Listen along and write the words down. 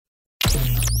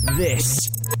This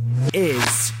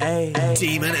is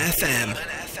Demon FM.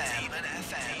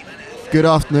 Good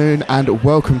afternoon and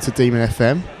welcome to Demon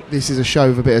FM. This is a show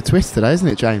with a bit of twist today, isn't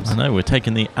it, James? I know, we're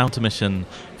taking the Outermission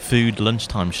food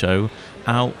lunchtime show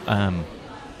out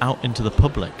into the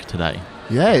public today.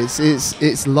 Yeah,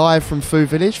 it's live from Food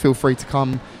Village. Feel free to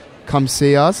come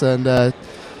see us and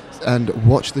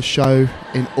watch the show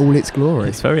in all its glory.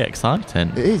 It's very exciting.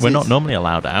 It is. We're not normally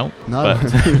allowed out. No,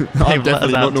 but I'm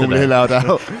definitely not normally allowed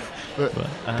out. But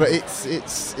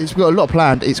we've got a lot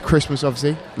planned. It's Christmas,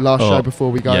 obviously. Last show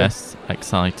before we go. Yes,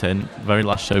 exciting. Very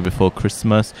last show before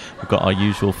Christmas. We've got our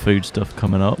usual food stuff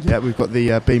coming up. Yeah, we've got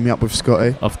the Beam Me Up with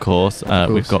Scotty. Of course.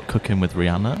 We've got Cooking with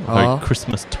Rianna. A very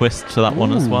Christmas twist to that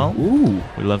one as well. Ooh.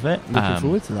 We love it. Looking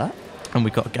forward to that. And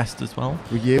we've got a guest as well.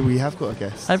 Yeah, we have got a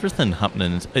guest. Everything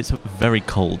happening. It's very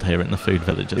cold here in the food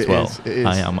village as well. It is.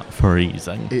 I am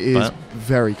freezing. It is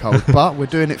very cold. But we're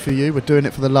doing it for you. We're doing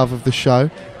it for the love of the show.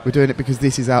 We're doing it because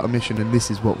this is Outermission and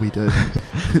this is what we do.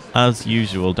 As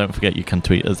usual, don't forget you can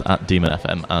tweet us at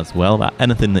DemonFM as well about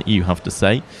anything that you have to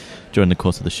say during the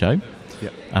course of the show.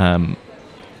 Yep.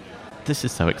 This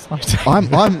is so exciting.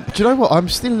 Do you know what? I'm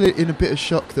still in a bit of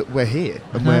shock that we're here.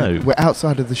 And we're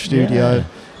outside of the studio. Yeah.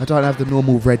 I don't have the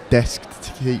normal red desk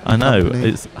to keep I know, company.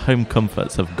 it's home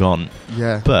comforts have gone.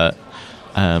 Yeah. But,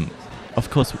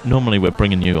 of course, normally we're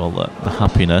bringing you all the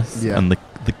happiness and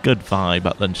the good vibe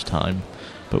at lunchtime.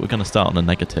 But we're going to start on a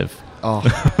negative. Oh,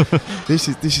 this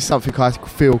is something I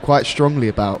feel quite strongly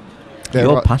about.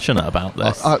 You're passionate about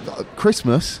this.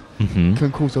 Christmas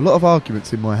can cause a lot of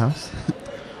arguments in my house.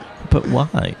 But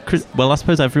why? Well, I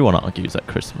suppose everyone argues at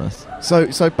Christmas.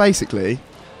 So basically,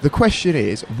 the question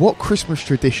is, what Christmas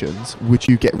traditions would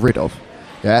you get rid of?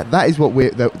 Yeah, that is what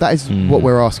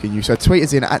we're asking you. So tweet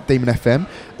us in at DemonFM.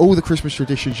 All the Christmas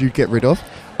traditions you'd get rid of.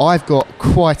 I've got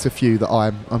quite a few that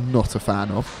I'm not a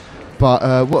fan of.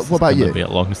 But what about you? It's going to be a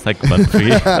long segment for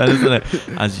you, then, isn't it?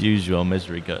 As usual,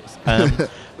 misery guts.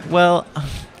 Well,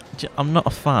 I'm not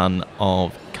a fan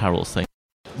of carol singing.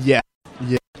 Yeah.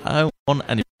 I don't want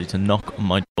anybody to knock on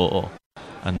my door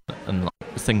and like,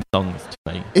 sing songs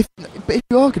to me. But if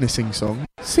you are going to sing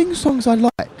songs I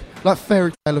like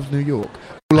Fairy Tale of New York.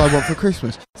 All I Want for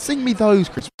Christmas. Sing me those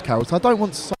Christmas carols. I don't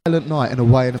want Silent Night and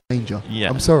Away in a Manger. Yeah.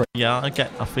 I'm sorry. Yeah,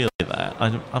 I feel you there.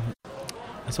 I'm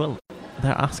as well.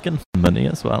 They're asking for money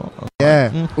as well.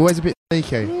 Yeah, always a bit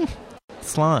sneaky.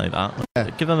 Sly that. Yeah.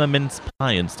 Give them a mince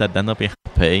pie instead, then they'll be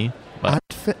happy.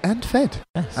 And fed.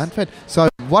 Yes. And fed. So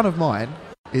one of mine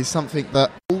is something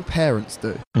that all parents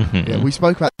do. Mm-hmm. Yeah, we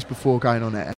spoke about this before going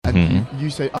on air, and you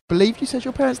said, I believe you said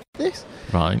your parents did this,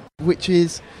 right? Which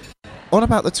is on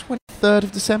about the 23rd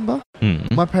of December.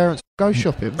 My parents go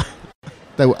shopping.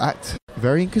 They will act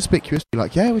very inconspicuous, be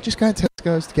like, yeah, we're just going to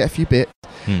Tesco's to get a few bits,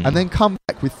 and then come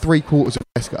back with 3/4 of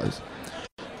Tesco's.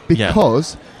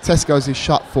 Because Tesco's is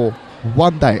shut for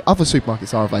one day. Other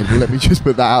supermarkets are available, let me just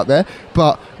put that out there.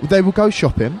 But they will go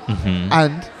shopping,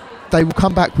 and they will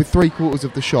come back with 3/4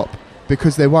 of the shop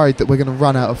because they're worried that we're going to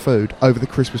run out of food over the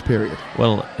Christmas period.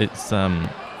 Well,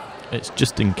 it's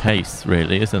just in case,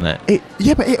 really, isn't it?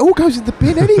 But it all goes in the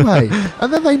bin anyway.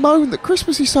 And then they moan that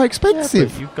Christmas is so expensive.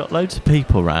 Yeah, but you've got loads of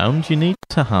people around. You need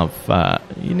to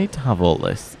have all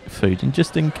this food, and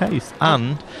just in case,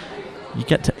 and you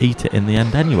get to eat it in the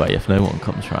end anyway if no one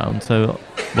comes round. So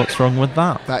what's wrong with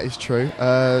that? That is true.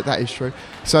 That is true.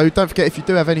 So don't forget, if you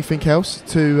do have anything else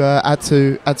to add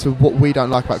to what we don't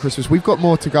like about Christmas, we've got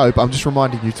more to go. But I'm just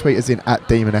reminding you, tweet us in at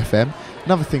DemonFM.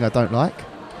 Another thing I don't like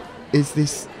is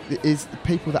the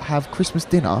people that have Christmas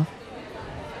dinner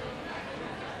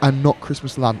and not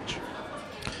Christmas lunch.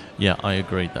 Yeah, I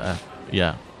agree there.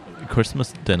 Yeah,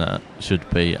 Christmas dinner should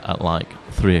be at like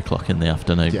 3 o'clock in the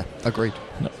afternoon. Yeah, agreed.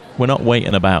 No, we're not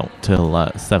waiting about till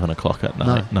 7 o'clock at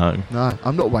night. No,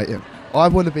 I'm not waiting. I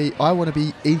want to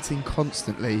be eating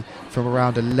constantly from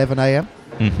around 11 a.m.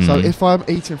 So if I'm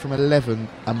eating from 11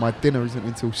 and my dinner isn't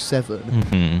until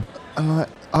 7,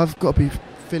 I've got to be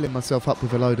filling myself up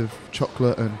with a load of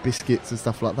chocolate and biscuits and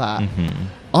stuff like that.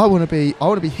 I want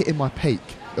to be hitting my peak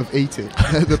of eating,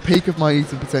 the peak of my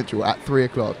eating potential at 3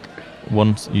 o'clock.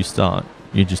 Once you start,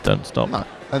 you just don't stop. No.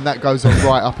 And that goes on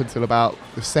right up until about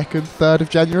the 2nd, 3rd of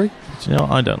January. Do you know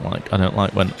what I don't like? I don't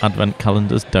like when advent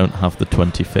calendars don't have the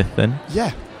 25th in.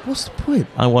 Yeah. What's the point?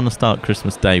 I want to start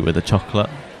Christmas Day with a chocolate.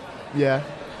 Yeah.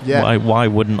 Why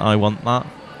wouldn't I want that?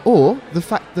 Or the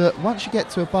fact that once you get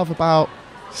to above about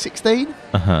 16,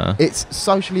 it's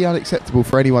socially unacceptable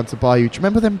for anyone to buy you. Do you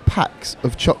remember them packs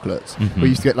of chocolates where you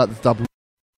used to get like the double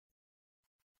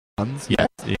ones? Yeah.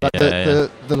 Like the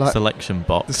like selection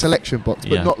box. The selection box,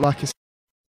 but not like a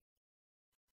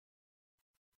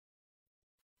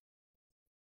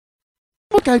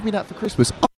gave me that for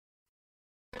Christmas.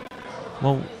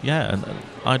 Well, yeah, and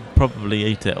I'd probably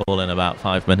eat it all in about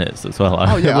 5 minutes as well.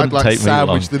 Oh yeah, I'd like take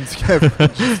sandwich them together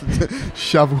and just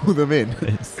shovel them in.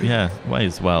 May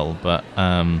as well. But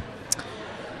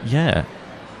yeah,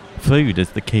 food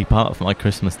is the key part of my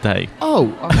Christmas day.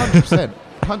 Oh, 100%.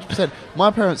 100%.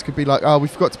 My parents could be like, "Oh, we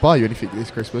forgot to buy you anything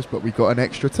this Christmas, but we got an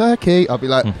extra turkey." I'll be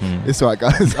like, "It's all right,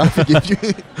 guys. I forgive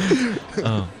you."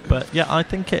 But yeah, I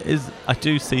think it is. I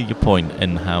do see your point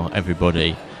in how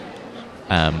everybody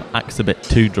acts a bit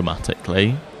too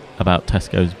dramatically about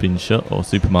Tesco's being shut or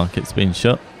supermarkets being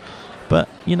shut. But,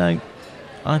 you know,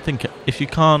 I think if you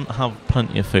can't have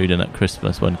plenty of food in at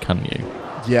Christmas, when can you?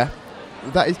 Yeah,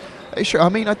 that is true. I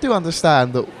mean, I do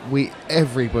understand that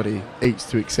everybody eats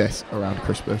to excess around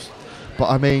Christmas. But,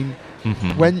 I mean,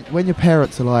 when your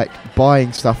parents are, like,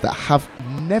 buying stuff that have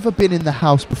never been in the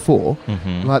house before,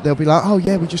 like, they'll be like, "Oh,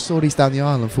 yeah, we just saw these down the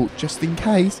aisle and thought, just in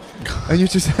case." And you're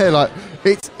just there like,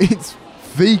 it's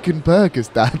vegan burgers,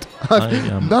 Dad.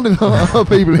 None of our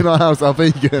people in our house are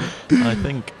vegan. I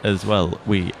think as well,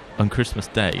 on Christmas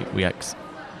Day,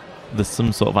 there's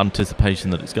some sort of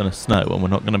anticipation that it's going to snow and we're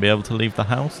not going to be able to leave the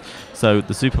house. So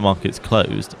the supermarket's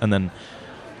closed, and then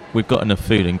we've got enough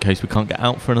food in case we can't get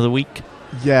out for another week.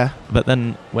 Yeah. But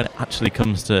then when it actually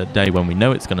comes to a day when we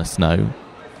know it's going to snow,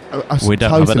 we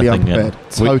don't totally have anything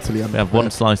unprepared. Totally unprepared. We have one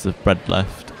slice of bread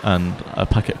left and a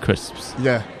packet of crisps.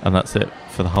 Yeah. And that's it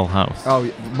for the whole house. Oh,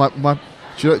 my.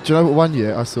 Do you know what one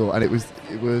year I saw, and it was.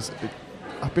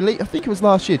 I think it was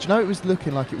last year. Do you know it was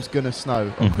looking like it was going to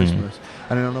snow on Christmas,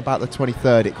 and then on about the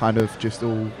 23rd, it kind of just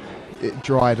it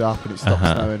dried up and it stopped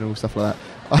snowing and all stuff like that.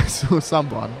 I saw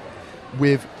someone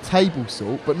with table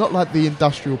salt, but not like the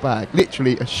industrial bag,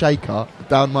 literally a shaker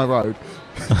down my road,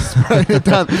 spraying it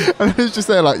down, and it was just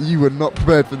there like, you were not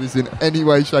prepared for this in any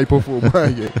way, shape or form, were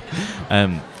you?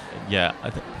 Yeah,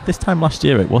 this time last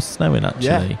year it was snowing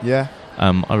actually. Yeah.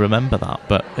 I remember that,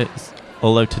 but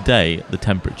although today the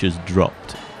temperatures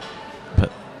dropped,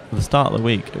 but at the start of the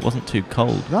week it wasn't too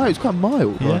cold. No, it's quite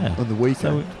mild on the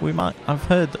weekend. So we might. I've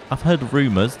heard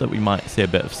rumours that we might see a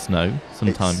bit of snow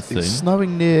sometime soon. It's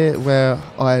snowing near where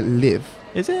I live.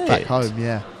 Is it? Back home,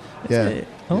 yeah. Is it?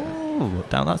 Oh,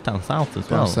 that's down south as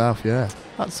well. Down south, yeah.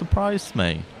 That surprised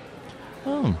me.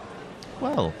 Oh,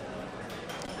 well.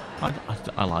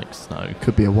 I like snow.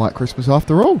 Could be a white Christmas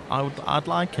after all. I'd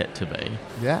like it to be.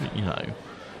 Yeah. You know.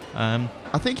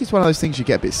 I think it's one of those things you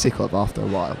get a bit sick of after a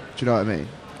while. Do you know what I mean?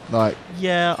 Like.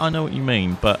 Yeah, I know what you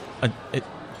mean, but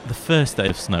the first day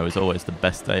of snow is always the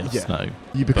best day of snow.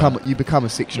 You become a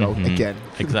 6-year-old again.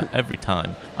 Exactly. Every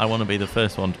time. I want to be the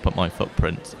first one to put my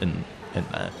footprints in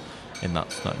there, in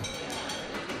that snow.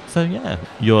 So yeah,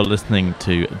 you're listening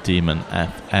to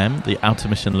DemonFM, the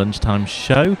Outermission lunchtime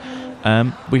show.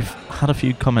 We've had a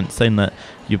few comments saying that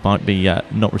you might be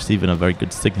not receiving a very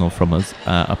good signal from us.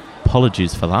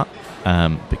 Apologies for that,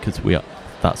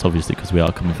 that's obviously because we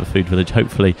are coming for Food Village.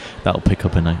 Hopefully that'll pick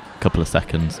up in a couple of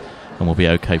seconds and we'll be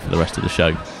okay for the rest of the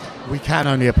show. We can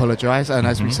only apologise, and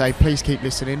as we say, please keep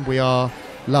listening. We are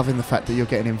loving the fact that you're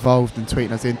getting involved and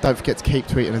tweeting us in. Don't forget to keep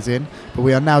tweeting us in. But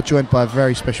we are now joined by a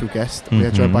very special guest. We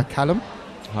are joined by Callum.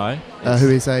 Hi. Who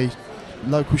is a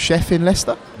local chef in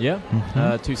Leicester. Yeah.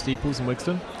 2 steeples in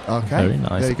Wigston. Okay. Very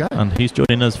nice. There you go. And he's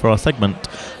joining us for our segment,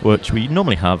 which we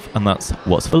normally have, and that's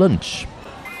What's for Lunch?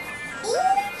 Ooh,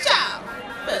 child.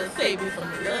 Better save me from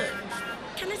the lunch.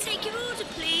 Can I take your order,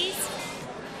 please?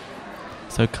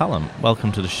 So, Callum,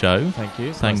 welcome to the show. Thank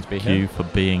you. Thank you for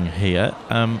being here.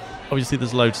 Obviously,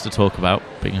 there's loads to talk about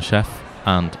being a chef,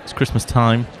 and it's Christmas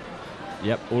time.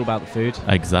 Yep, all about the food.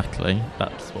 Exactly.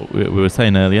 That's what we were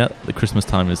saying earlier. The Christmas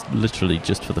time is literally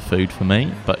just for the food for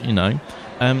me, but you know.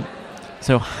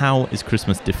 So how is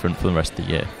Christmas different from the rest of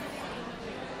the year?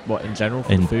 What, in general,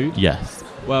 for the food? Yes.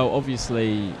 Well,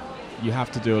 obviously, you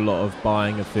have to do a lot of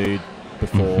buying of food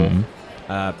before,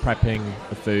 prepping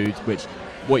the food, which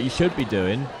what you should be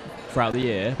doing throughout the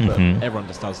year, but everyone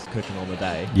just does cooking on the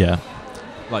day. Yeah.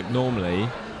 Like normally,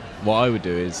 what I would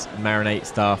do is marinate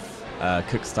stuff,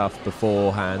 cook stuff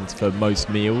beforehand for most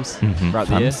meals throughout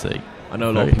the year. I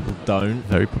know a lot of people don't.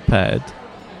 Very prepared.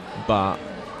 But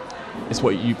it's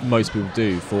what most people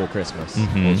do for Christmas,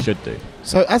 or should do.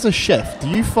 So as a chef, do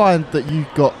you find that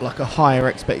you've got like a higher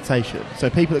expectation? So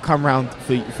people that come round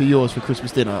for yours for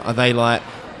Christmas dinner, are they like,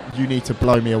 you need to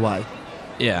blow me away?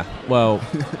 Yeah, well,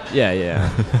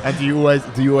 yeah. And do you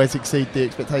always exceed the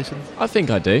expectations? I think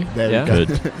I do. There we go.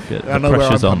 Good. I know where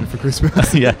I'm coming for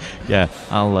Christmas. yeah.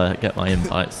 I'll get my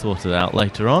invite sorted out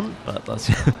later on. But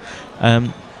that's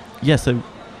So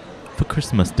for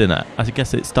Christmas dinner, I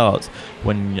guess it starts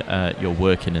when you're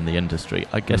working in the industry.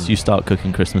 I guess you start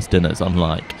cooking Christmas dinners on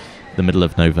like the middle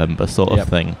of November sort of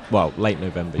thing. Well, late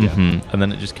November, yeah. And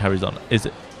then it just carries on.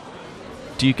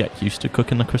 Do you get used to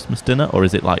cooking a Christmas dinner, or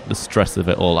is it like the stress of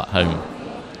it all at home?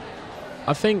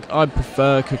 I think I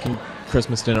prefer cooking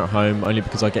Christmas dinner at home only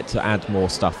because I get to add more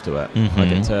stuff to it. I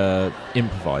get to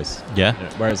improvise. Yeah.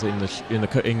 Whereas in the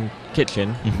cooking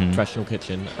kitchen, professional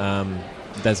kitchen,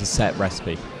 there's a set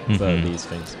recipe for these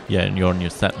things. Yeah, and you're on your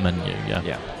set menu. Yeah.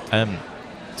 Yeah.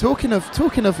 Talking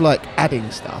of like adding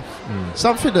stuff,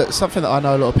 something that I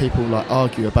know a lot of people like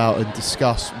argue about and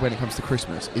discuss when it comes to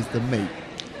Christmas is the meat.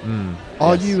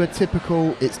 Are you a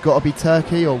typical, it's got to be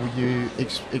turkey, or will you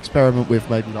experiment with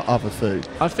maybe like other food?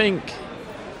 I think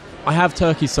I have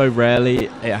turkey so rarely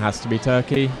it has to be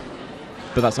turkey,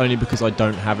 but that's only because I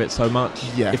don't have it so much.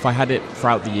 Yeah. If I had it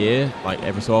throughout the year, like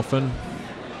every so often,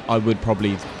 I would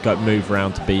probably move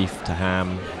around to beef, to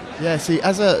ham. Yeah, see,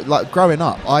 growing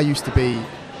up, I used to be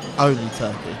only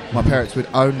turkey. My parents would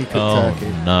only cook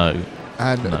turkey. No.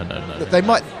 And no.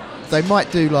 They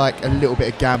might do like a little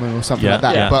bit of gammon or something like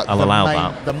that, but I'll allow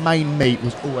that. The main meat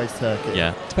was always turkey.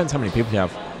 Yeah. Depends how many people you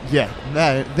have. Yeah.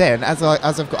 Then as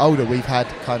I've got older, we've had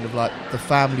kind of like the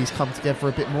families come together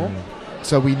a bit more.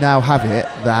 So we now have it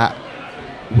that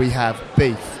we have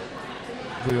beef,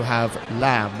 we'll have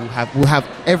lamb, we'll have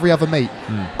every other meat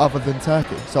other than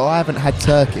turkey. So I haven't had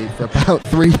turkey for about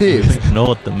 3 years. You've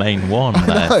ignored the main one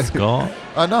there, Scott.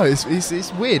 I know,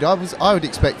 it's weird. I would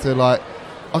expect to like,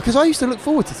 because I used to look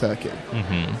forward to turkey.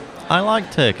 I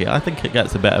like turkey. I think it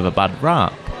gets a bit of a bad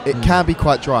rap. It can be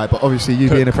quite dry, but obviously you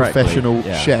being a professional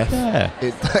chef,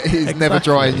 it is never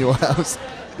dry in your house.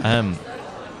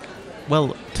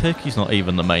 Well, turkey's not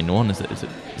even the main one, is it?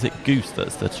 Is it goose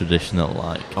that's the traditional,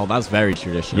 like? Oh, that's very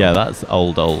traditional. Yeah, that's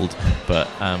old, but...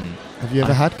 have you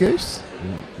ever had goose?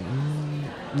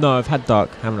 No, I've had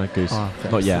duck, haven't had goose. Oh,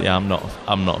 okay. Not yet. Yeah, I'm not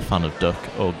a fan of duck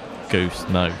or goose,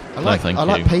 no. I like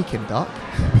Peking duck.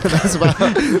 That's about...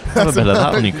 Have a bit of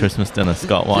that on your Christmas dinner,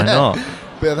 Scott, why not?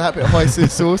 Bit of that, bit of high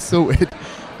sauce, sorted.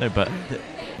 No, but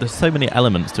there's so many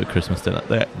elements to a Christmas dinner.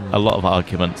 There are a lot of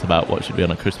arguments about what should be on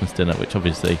a Christmas dinner, which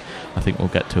obviously I think we'll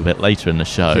get to a bit later in the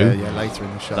show. Yeah, later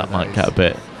in the show. That might get a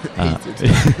bit... I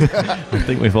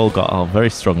think we've all got our very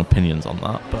strong opinions on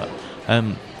that, but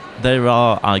there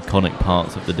are iconic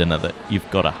parts of the dinner that you've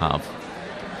got to have.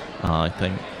 I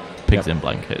think pigs in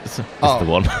blankets is the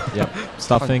one.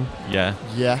 Stuffing. Yeah.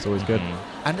 It's always good.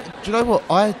 And do you know what?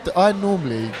 I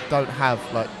normally don't have,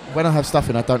 like, when I have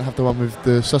stuffing, I don't have the one with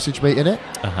the sausage meat in it.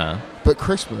 But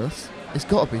Christmas, it's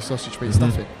got to be sausage meat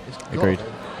stuffing. Agreed.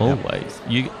 Always.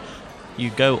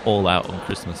 You go all out on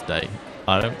Christmas Day.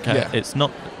 I don't care. Yeah. It's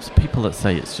not people that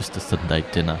say it's just a Sunday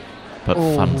dinner, but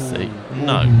fancy.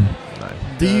 No.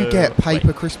 Do you get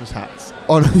paper Christmas hats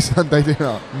on a Sunday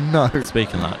dinner? No.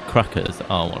 Speaking of that, crackers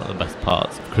are one of the best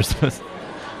parts of Christmas.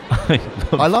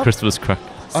 I love Christmas crackers.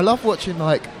 I love watching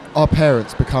like our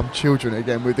parents become children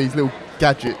again with these little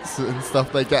gadgets and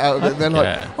stuff they get out of it. And they're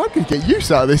like, I'm going to get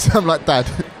use out of this. I'm like, Dad,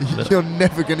 you're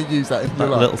never going to use that in your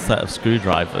life. Little set of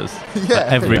screwdrivers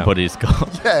that everybody's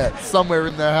got. Yeah, somewhere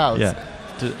in their house. Yeah.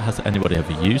 Has anybody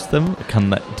ever used them?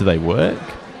 Do they work?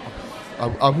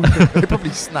 I wouldn't. They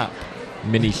probably snap.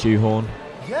 Mini shoehorn.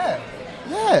 Yeah.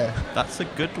 That's a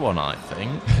good one, I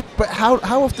think. But how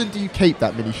often do you keep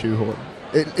that mini shoehorn?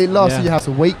 It lasts in your house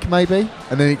a week, maybe,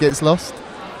 and then it gets lost.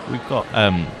 We've got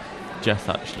Jess,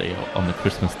 actually, on the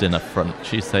Christmas dinner front.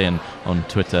 She's saying on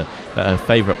Twitter that her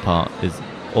favourite part is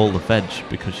all the veg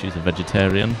because she's a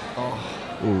vegetarian.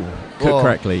 Cooked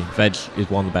correctly, veg is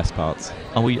one of the best parts.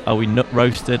 Are we nut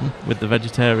roasting with the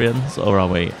vegetarians, or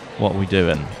what are we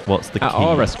doing? What's the key? At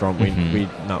our restaurant, we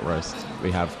nut roast.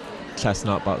 We have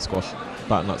chestnut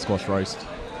butternut squash roast.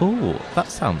 Oh, that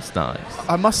sounds nice.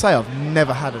 I must say, I've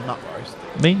never had a nut roast.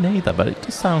 Me neither, but it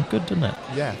does sound good, doesn't it?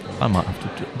 Yeah. I might have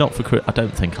to not for. I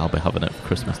don't think I'll be having it for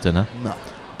Christmas dinner. No.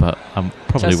 But I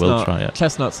probably will try it.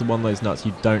 Chestnuts are one of those nuts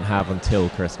you don't have until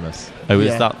Christmas. Oh,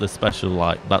 is that the special,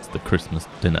 that's the Christmas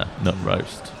dinner, nut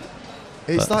roast?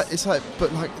 It's like,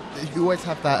 but like, you always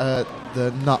have that,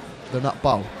 the nut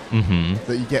bowl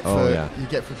that you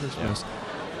get for Christmas.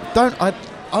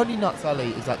 Only nuts I'll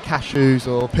eat is like cashews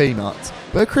or peanuts.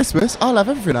 But at Christmas, I'll have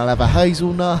everything. I'll have a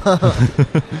hazelnut.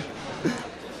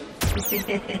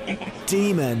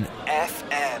 Demon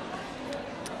FM.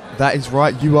 That is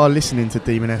right, you are listening to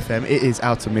Demon FM. It is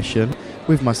Outermission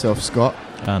with myself, Scott.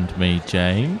 And me,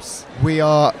 James. We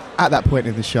are at that point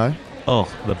in the show.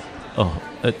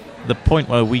 At the point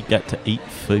where we get to eat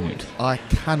food. I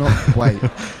cannot wait.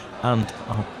 And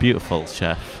our beautiful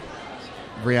chef,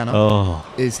 Rianna,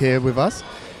 is here with us.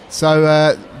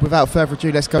 So, without further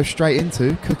ado, let's go straight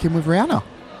into Cooking with Rianna.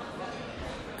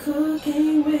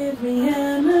 Cooking with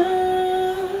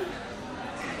Rianna.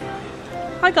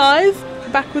 Hi guys,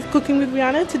 back with Cooking with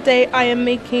Rianna. Today I am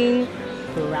making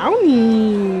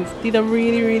brownies. These are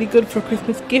really, really good for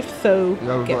Christmas gifts, so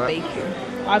get baking.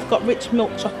 I've got rich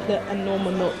milk chocolate and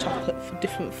normal milk chocolate for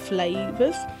different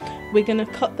flavours. We're going to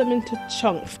cut them into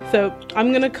chunks. So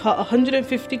I'm going to cut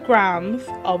 150 grams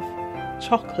of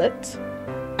chocolate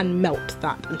and melt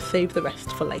that and save the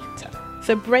rest for later.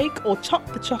 So break or chop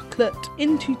the chocolate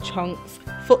into chunks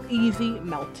for easy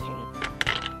melting.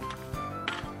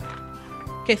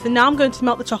 Okay, so now I'm going to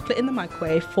melt the chocolate in the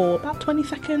microwave for about 20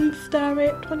 seconds. Stir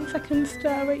it, 20 seconds,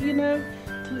 stir it,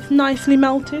 till it's nicely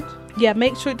melted. Yeah,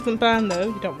 make sure it doesn't burn though,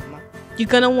 you don't want that. You're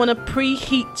going to want to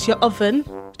preheat your oven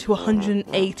to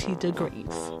 180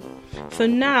 degrees. So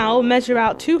now measure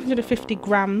out 250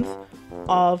 grams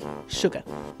of sugar.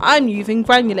 I'm using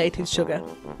granulated sugar.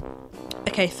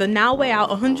 Okay, so now weigh out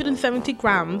 170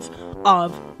 grams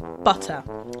of butter.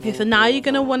 Okay, so now you're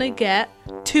going to want to get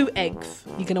 2 eggs.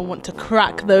 You're going to want to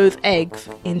crack those eggs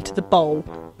into the bowl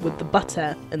with the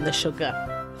butter and the sugar.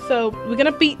 So we're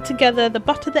going to beat together the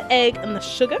butter, the egg and the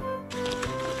sugar.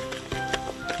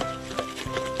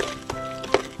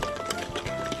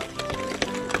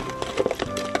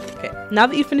 Okay, now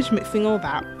that you've finished mixing all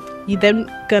that, you're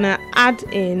then going to add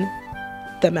in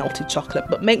the melted chocolate,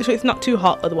 but make sure it's not too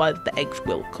hot, otherwise the eggs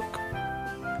will cook.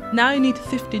 Now you need to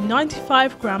sift in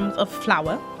 95 grams of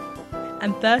flour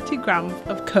and 30 grams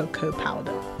of cocoa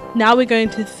powder. Now we're going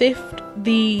to sift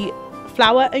the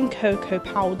flour and cocoa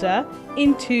powder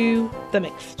into the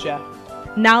mixture.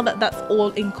 Now that that's all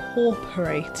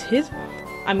incorporated,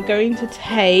 I'm going to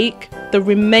take the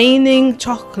remaining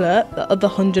chocolate, the other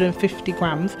 150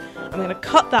 grams, I'm going to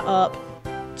cut that up,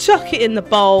 chuck it in the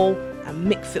bowl and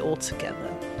mix it all together.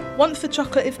 Once the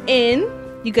chocolate is in,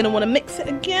 you're going to want to mix it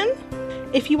again.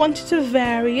 If you wanted to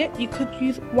vary it, you could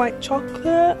use white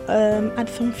chocolate, add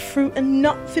some fruit and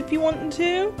nuts if you want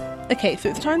to. Okay, so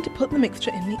it's time to put the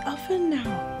mixture in the oven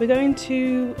now. We're going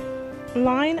to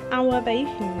line our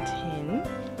baking tin.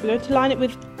 We're going to line it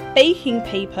with baking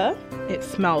paper. It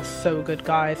smells so good,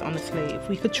 guys, honestly. If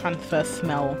we could transfer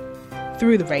smell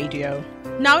through the radio.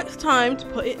 Now it's time to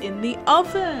put it in the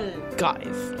oven.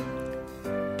 Guys,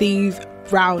 these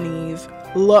brownies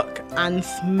look and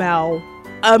smell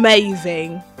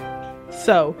amazing.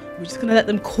 So we're just going to let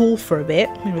them cool for a bit,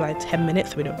 maybe like 10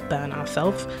 minutes so we don't burn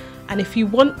ourselves. And if you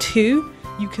want to,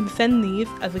 you can send these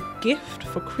as a gift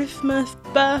for Christmas,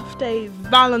 birthdays,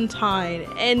 Valentine,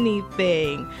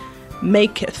 anything.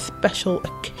 Make it a special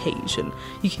occasion.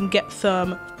 You can get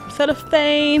some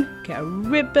cellophane, get a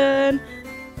ribbon,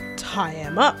 tie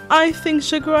them up, icing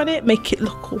sugar on it, make it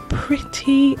look all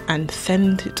pretty and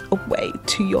send it away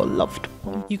to your loved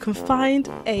one. You can find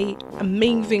a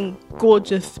amazing,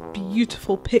 gorgeous,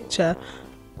 beautiful picture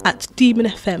at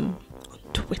DemonFM on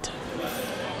Twitter.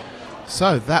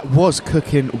 So that was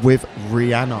Cooking with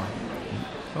Rianna.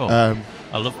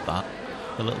 I love that.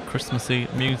 The little Christmassy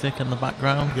music in the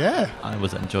background. Yeah. I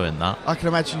was enjoying that. I can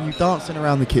imagine you dancing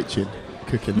around the kitchen,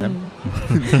 cooking them.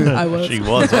 I was. She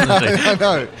was, wasn't she? I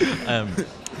know.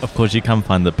 Of course, you can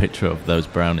find the picture of those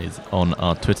brownies on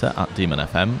our Twitter at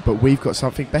DemonFM. But we've got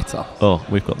something better. Oh,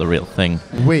 we've got the real thing.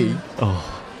 We are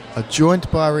joined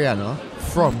by Rianna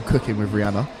from Cooking with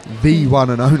Rianna, the one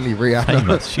and only Rianna.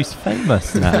 Famous. She's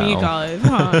famous now. You guys,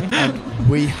 hi. And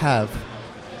we have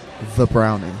the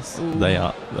brownies. Ooh. They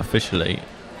are officially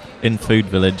in Food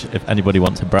Village. If anybody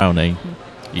wants a brownie,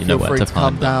 you know where to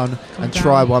find them. Come down,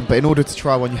 try one. But in order to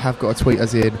try one, you have got to tweet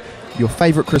us in your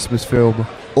favourite Christmas film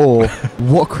or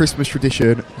what Christmas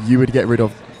tradition you would get rid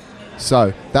of.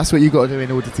 So that's what you got to do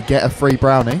in order to get a free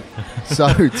brownie.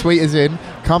 So tweet us in,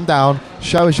 come down,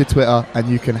 show us your Twitter, and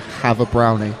you can have a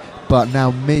brownie. But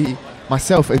now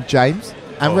myself and James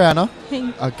and Rianna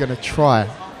are going to try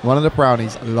one of the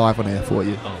brownies live on air for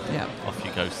you. Yeah. Off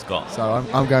you go, Scott. So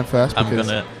I'm going first. I'm going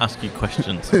to ask you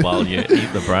questions while you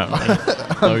eat the brownie.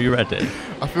 Are you ready?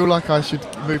 I feel like I should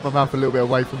move my mouth a little bit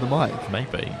away from the mic.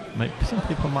 Maybe some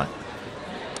people might.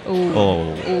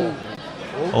 Oh.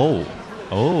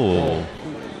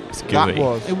 It's gooey.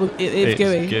 It's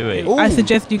gooey. Gooey. I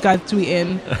suggest you guys tweet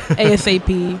in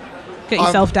ASAP. Get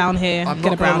yourself down here. I'm get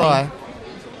not a brownie. gonna lie.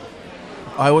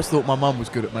 I always thought my mum was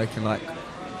good at making like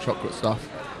chocolate stuff,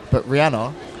 but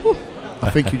Rianna, I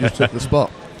think you just took the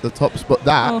top spot.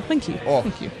 That. Oh, thank you.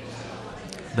 Thank you.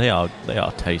 They are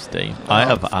tasty.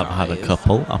 I've had a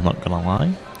couple. I'm not gonna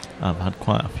lie. I've had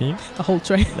quite a few. A whole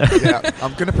tray. Yeah,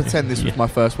 I'm going to pretend this was my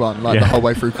first one. Like the whole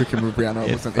way through Cooking with Rianna,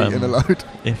 I wasn't eating a load.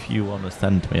 If you want to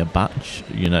send me a batch,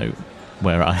 you know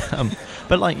where I am.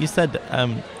 But like you said,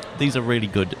 these are really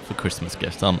good for Christmas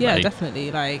gifts, aren't they? Yeah, definitely.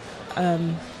 Like,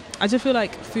 I just feel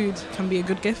like food can be a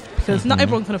good gift because not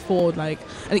everyone can afford like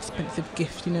an expensive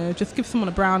gift, you know. Just give someone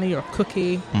a brownie or a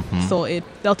cookie, sorted.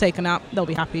 They'll take a nap. They'll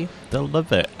be happy. They'll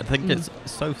love it. I think it's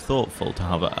so thoughtful to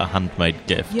have a handmade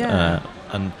gift. Yeah.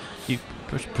 And you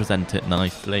present it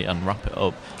nicely and wrap it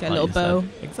up. Get a little bow.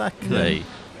 Exactly. Yeah.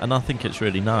 And I think it's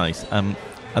really nice. And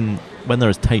when they're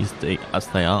as tasty as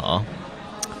they are,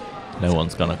 no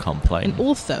one's going to complain. And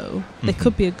also, they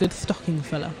could be a good stocking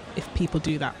filler if people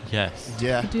do that. Yes.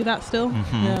 Yeah. You do that still?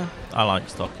 Yeah. I like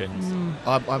stockings.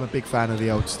 I'm a big fan of the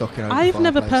old stocking. I've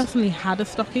never personally had a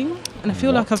stocking, and I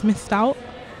feel like I've missed out.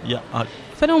 Yeah.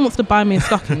 If anyone wants to buy me a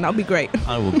stocking, that would be great.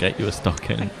 I will get you a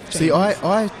stocking. See,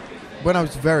 I when I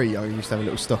was very young, I used to have a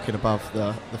little stocking above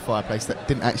the fireplace that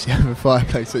didn't actually have a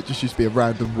fireplace, so it just used to be a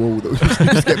random wall that was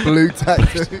just get blue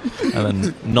tacked to. And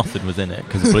then nothing was in it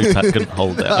because the blue tack couldn't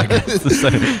hold it, I guess. So.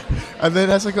 And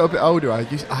then as I got a bit older, I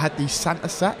had these Santa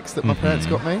sacks that my parents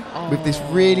got me with this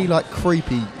really like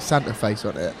creepy Santa face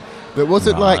on it. That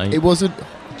wasn't like, it wasn't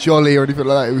jolly or anything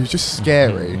like that, it was just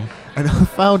scary. And I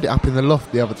found it up in the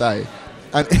loft the other day.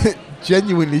 And it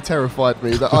genuinely terrified me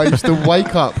that I used to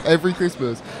wake up every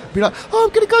Christmas and be like, oh, I'm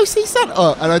going to go see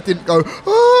Santa. And I didn't go,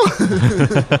 oh.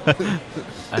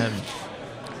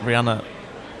 Rianna.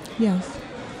 Yes.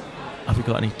 Have you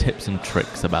got any tips and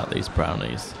tricks about these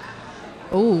brownies?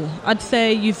 Oh, I'd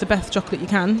say use the best chocolate you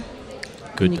can.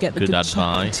 Good, and you get the good good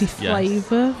advice. chocolatey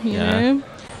flavour, you know.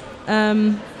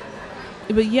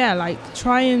 But yeah, like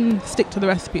try and stick to the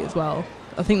recipe as well.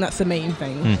 I think that's the main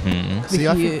thing.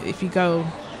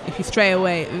 If you stray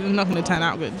away, it's not going to turn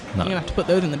out good. You're going to have to put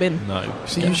those in the bin. No.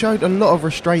 So you showed a lot of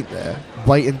restraint there,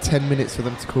 waiting 10 minutes for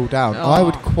them to cool down. I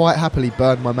would quite happily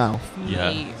burn my mouth.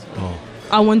 Yeah.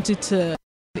 I wanted to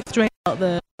straight out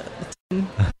the tin,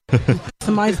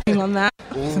 some ice cream on that,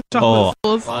 some chocolate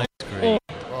sauce. Ice cream.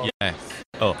 Yes.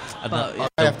 And I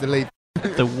have to leave.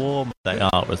 The warm they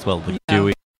are as well, the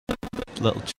gooey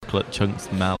little chocolate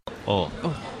chunks melt.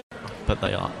 But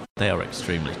they are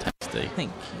extremely tasty.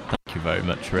 Thank you. Thank you very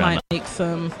much, Rianna. Might make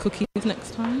some cookies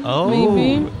next time.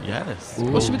 Maybe. Yes.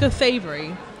 Or should we go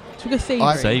savoury? I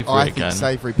think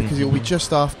savoury because it will be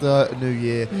just after New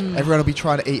Year. Everyone will be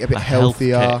trying to eat a bit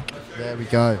healthier. There we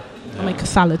go. I'll make a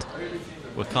salad.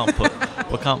 We can't put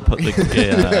the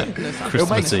Christmassy.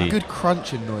 It'll make some good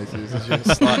crunching noises. It's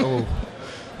just like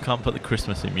Can't put the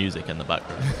Christmassy music in the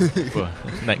background.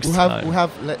 Next time. We'll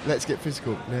have let's get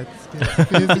physical. Let's get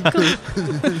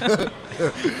physical.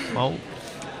 Well,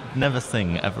 never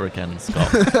sing ever again,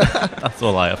 Scott. That's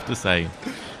all I have to say.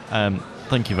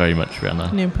 Thank you very much,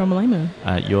 Rianna. No problemo.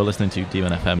 You're listening to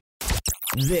DemonFM.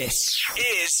 This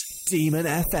is Demon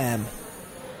FM.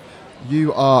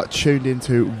 You are tuned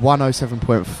into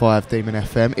 107.5 Demon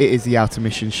FM. It is the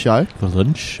Outermission show. The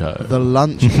lunch show. The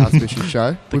lunch Outermission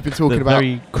show. We've been talking about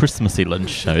very Christmassy lunch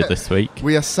show this week.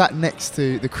 We are sat next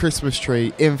to the Christmas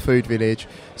tree in Food Village.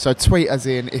 So tweet us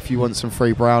in if you want some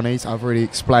free brownies. I've already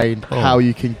explained how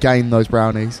you can gain those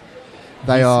brownies.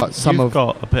 You've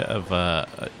got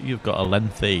a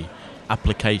lengthy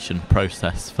application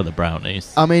process for the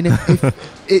brownies. I mean,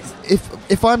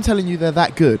 if I'm telling you they're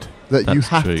that good that you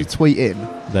have to tweet in,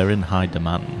 they're in high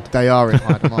demand. They are in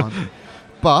high demand.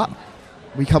 But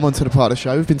we come on to the part of the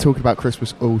show. We've been talking about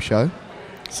Christmas all show.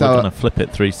 So we're going to flip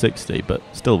it 360, but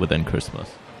still within Christmas.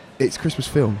 It's Christmas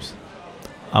films.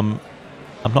 I'm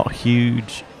not a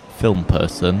huge film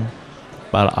person,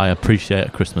 but I appreciate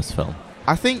a Christmas film.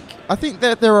 I think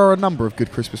that there are a number of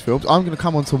good Christmas films. I'm going to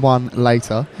come on to one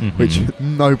later, which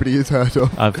nobody has heard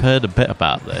of. I've heard a bit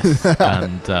about this,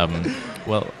 and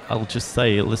well, I'll just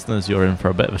say, listeners, you're in for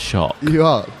a bit of a shock. You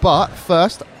are. But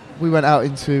first, we went out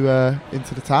into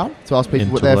the town to ask people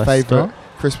what their Leicester. favourite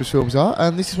Christmas films are,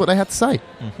 and this is what they had to say.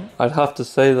 I'd have to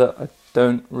say that I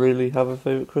don't really have a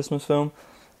favourite Christmas film.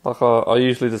 Like I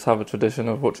usually just have a tradition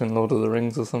of watching Lord of the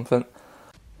Rings or something.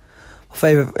 My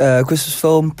favourite Christmas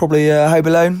film, probably Home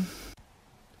Alone.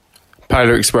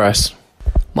 Polar Express.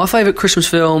 My favourite Christmas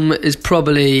film is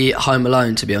probably Home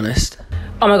Alone, to be honest.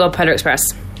 Oh my god, Polar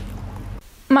Express.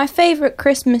 My favourite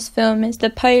Christmas film is The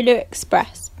Polar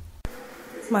Express.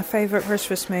 My favourite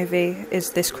Christmas movie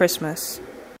is This Christmas.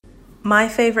 My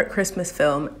favourite Christmas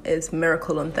film is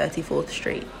Miracle on 34th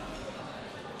Street.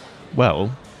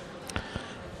 Well,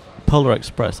 Polar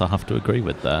Express, I have to agree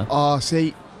with there.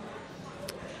 See,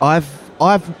 I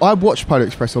watched Polar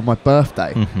Express on my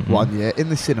birthday one year in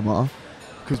the cinema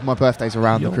because my birthday's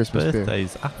around the Christmas period. Your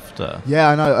birthday's after? Yeah,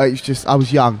 I know. It's just I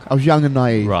was young and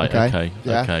naive. Right.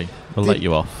 Okay. We'll let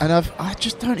you off. And I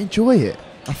just don't enjoy it.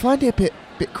 I find it a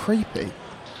bit creepy.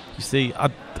 You see, I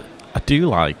do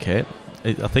like it.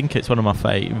 I think it's one of my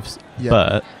faves. Yeah.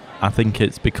 But I think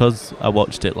it's because I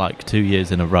watched it like 2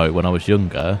 years in a row when I was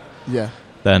younger. Yeah.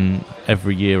 Then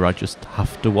every year I just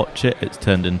have to watch it. It's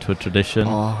turned into a tradition.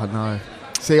 Oh, no.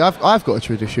 See, I've got a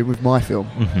tradition with my film.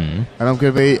 Mm-hmm. And I'm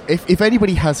going to be... If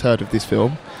anybody has heard of this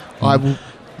film, I will...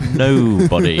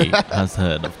 Nobody has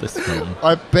heard of this film.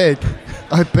 I beg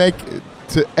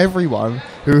to everyone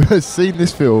who has seen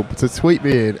this film to tweet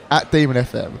me in at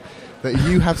DemonFM that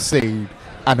you have seen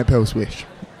Annabelle's Wish.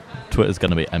 Twitter's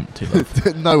going to be empty,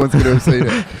 love. No one's going to have seen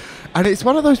it. And it's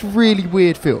one of those really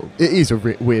weird films. It is a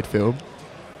weird film.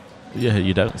 Yeah,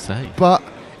 you don't say. But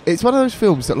it's one of those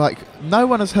films that like no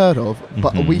one has heard of,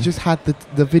 but we just had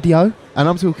the video. And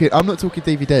I'm not talking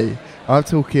DVD. I'm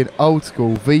talking old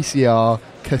school VCR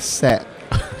cassette.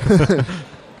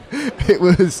 It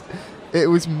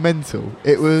was mental.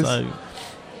 It was. So,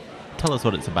 tell us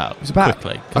what it's about. It's about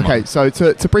quickly. Okay, so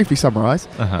to briefly summarise,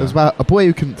 it was about a boy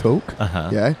who couldn't talk.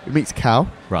 Yeah, he meets a cow.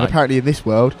 Right. And apparently, in this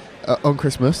world, on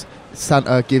Christmas,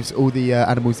 Santa gives all the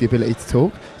animals the ability to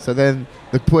talk. So then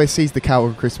the boy sees the cow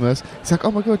on Christmas. He's like,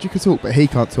 "Oh my god, you can talk," but he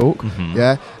can't talk.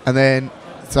 Yeah, and then.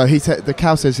 So the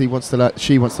cow says she wants to learn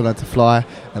to fly,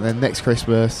 and then next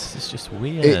Christmas... It's just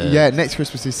weird. Next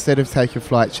Christmas, instead of taking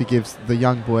flight, she gives the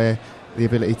young boy the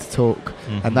ability to talk,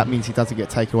 and that means he doesn't get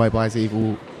taken away by his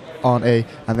evil auntie,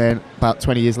 and then about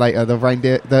 20 years later,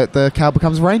 the cow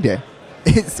becomes a reindeer.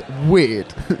 It's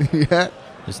weird. Yeah.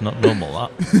 It's not normal,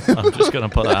 that. I'm just going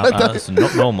to put that out there. It's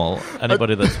not normal.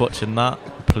 Anybody that's watching that,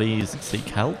 please seek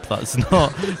help. That's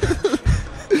not...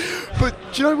 But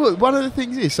do you know what? One of the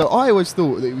things is, so I always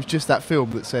thought that it was just that film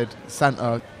that said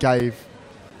Santa gave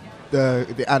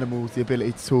the animals the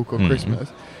ability to talk on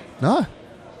Christmas. No,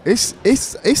 it's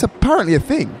apparently a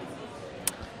thing.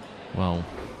 Well,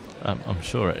 I'm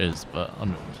sure it is, but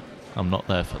I'm not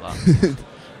there for that.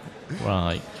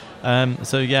 Right.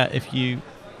 So yeah, if you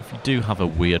do have a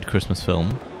weird Christmas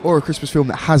film or a Christmas film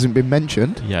that hasn't been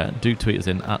mentioned, yeah, do tweet us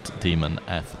in at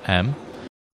DemonFM.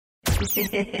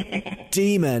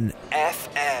 Demon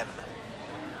FM.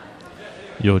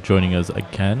 You're joining us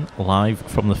again live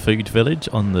from the Food Village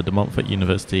on the Montfort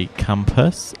University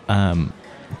Campus. Do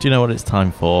you know what it's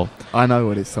time for? I know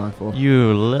what it's time for.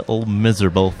 You little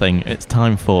miserable thing. It's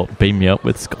time for Beam Me Up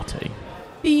with Scotty.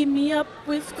 Beam me up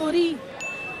with Scotty.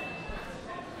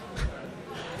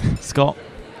 Scott?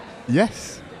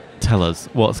 Yes? Tell us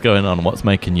what's going on, what's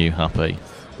making you happy?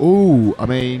 Ooh, I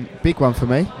mean, big one for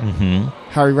me.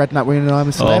 Harry Redknapp winning I'm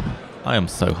a Celeb. Oh, I am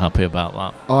so happy about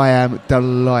that. I am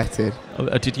delighted.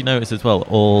 Did you notice as well,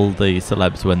 all the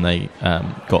celebs when they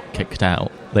got kicked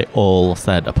out, they all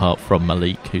said, apart from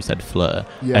Malik, who said Fleur,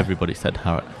 everybody said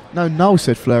Harry. No, Noel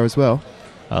said Fleur as well.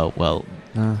 Oh, well...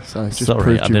 so it's just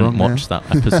sorry, I didn't watch that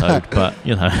episode, but,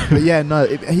 you know... But yeah, no,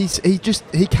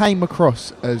 he came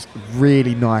across as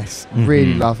really nice,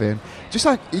 really loving. Just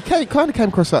like, he kind of came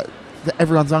across like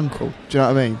everyone's uncle. Do you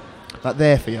know what I mean? Like,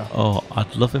 there for you. Oh,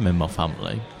 I'd love him in my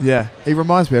family. Yeah, he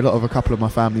reminds me a lot of a couple of my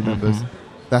family members.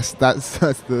 That's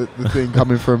the thing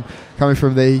coming from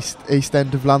the east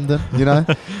end of London. You know,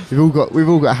 we've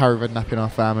all got Harry Redknapp in our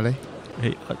family.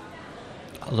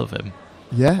 I love him.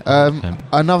 Yeah.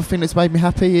 Another thing that's made me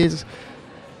happy is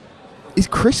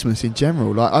Christmas in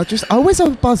general. Like, I always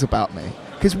have a buzz about me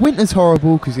because winter's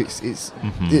horrible because it's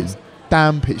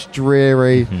damp, it's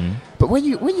dreary. But when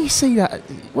you see that,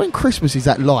 when Christmas is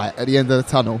that light at the end of the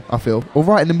tunnel, I feel, or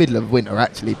right in the middle of winter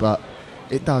actually, but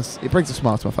it brings a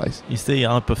smile to my face. You see,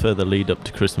 I prefer the lead up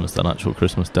to Christmas than actual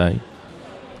Christmas Day.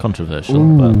 Controversial,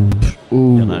 but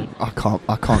you know. I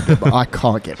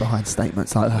can't get behind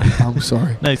statements like that. I'm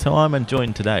sorry. No, so I'm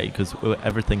enjoying today because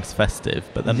everything's festive,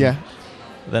 but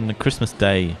then the Christmas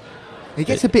Day, it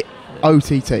gets a bit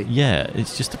OTT. Yeah,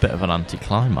 it's just a bit of an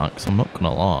anticlimax, I'm not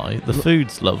gonna lie. The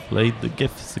food's lovely, the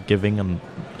gifts are giving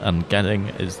and getting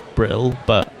is brill,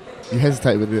 but you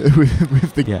hesitate with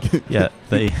the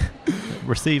the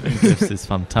receiving gifts is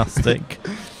fantastic.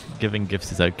 Giving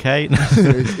gifts is okay.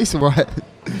 It's alright.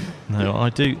 No, I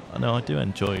do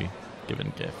enjoy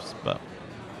giving gifts, but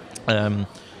and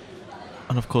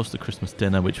of course the Christmas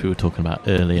dinner, which we were talking about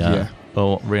earlier. Yeah.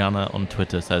 Or Rianna on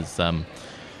Twitter says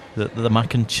the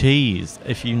mac and cheese.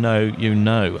 If you know, you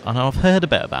know. And I've heard a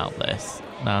bit about this.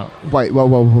 Now, wait, whoa!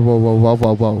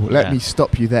 Let me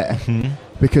stop you there.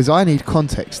 Because I need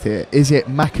context here. Is it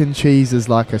mac and cheese as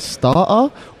like a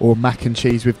starter, or mac and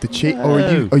cheese with the cheese, or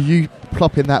are you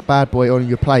plopping that bad boy on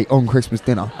your plate on Christmas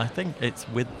dinner? I think it's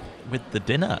with the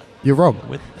dinner. You're wrong.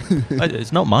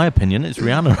 It's not my opinion. It's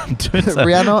Rianna on Twitter.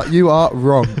 Rianna, you are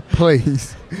wrong.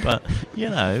 Please. But you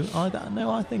know,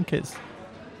 I think it's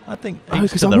I think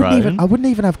because I wouldn't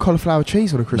even have cauliflower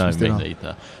cheese on a Christmas dinner. No, me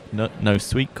neither. No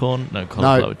sweet corn, no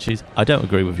cauliflower cheese. I don't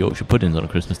agree with Yorkshire puddings on a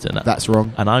Christmas dinner. That's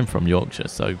wrong. And I'm from Yorkshire,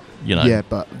 so you know. Yeah,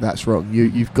 but that's wrong.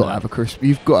 You've got to have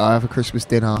a Christmas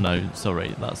dinner. No,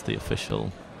 sorry, that's the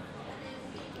official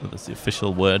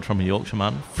word from a Yorkshire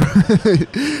man.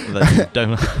 That you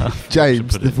don't have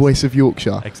James, the voice of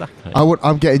Yorkshire. Exactly.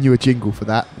 I'm getting you a jingle for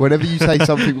that. Whenever you say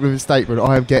something with a statement,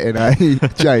 I am getting a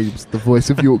James, the voice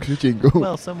of Yorkshire jingle.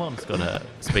 Well, someone's got to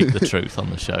speak the truth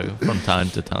on the show from time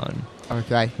to time.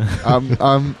 Okay.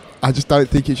 I just don't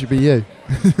think it should be you.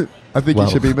 I think it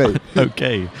should be me.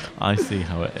 Okay, I see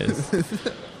how it is.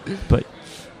 But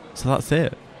so that's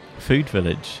it. Food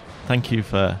Village. Thank you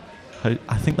for.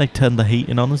 I think they turned the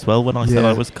heating on as well when I said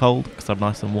I was cold because I'm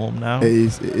nice and warm now. It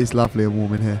is lovely and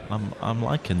warm in here. I'm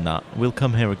liking that. We'll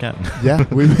come here again. Yeah,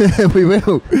 we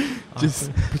will.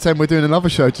 Just pretend we're doing another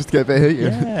show just to get a bit of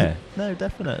heating. Yeah, no,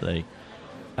 definitely.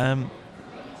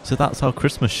 So that's our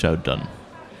Christmas show done.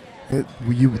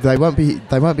 They won't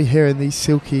be hearing the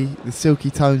silky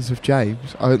tones of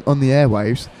James on the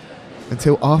airwaves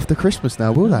until after Christmas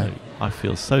now, will they? I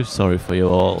feel so sorry for you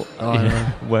all.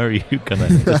 Where are you going to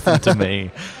listen to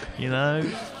me? You know,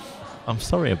 I'm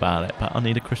sorry about it, but I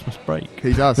need a Christmas break.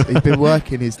 He does. He's been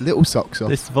working his little socks off.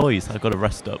 This voice, I've got to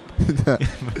rest up.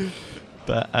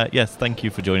 But yes, thank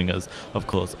you for joining us, of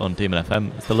course, on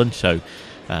DemonFM. It's the lunch show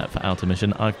for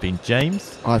Outermission. I've been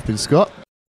James. I've been Scott.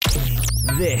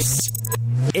 This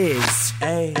is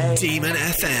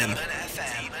DemonFM.